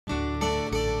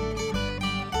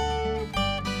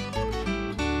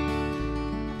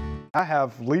I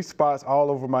have leaf spots all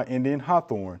over my Indian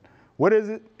Hawthorn. What is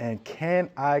it, and can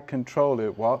I control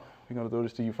it? Walt, we're going to throw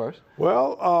this to you first.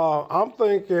 Well, I'm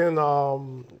thinking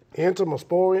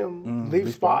entomosporium,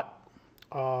 leaf spot.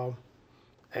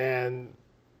 And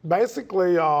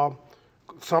basically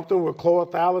something with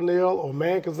chlorothalonil or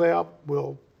mancozeb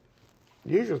will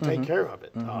usually take care of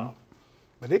it.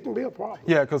 But it can be a problem.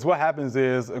 Yeah, because what happens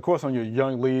is, of course, on your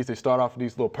young leaves, they start off with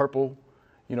these little purple,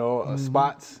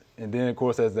 spots. And then, of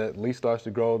course, as that leaf starts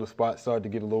to grow, the spots start to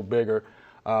get a little bigger.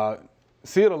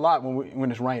 See it a lot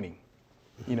when it's raining,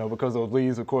 because those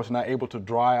leaves, of course, are not able to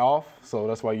dry off. So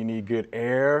that's why you need good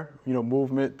air,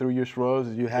 movement through your shrubs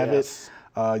as you have it.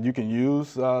 You can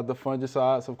use the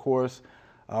fungicides, of course.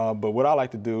 But what I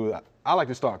like to do, I like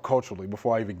to start culturally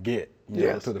before I even get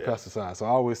to the pesticides. So I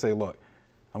always say, look,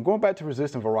 I'm going back to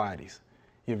resistant varieties.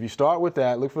 If you start with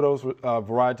that, look for those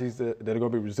varieties that are going to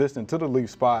be resistant to the leaf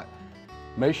spot.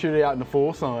 Make sure they're out in the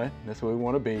full sun. That's where we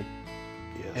want to be.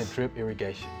 And drip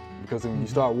irrigation. Because when you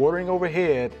start watering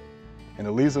overhead and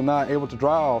the leaves are not able to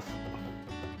dry off,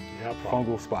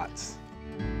 fungal spots.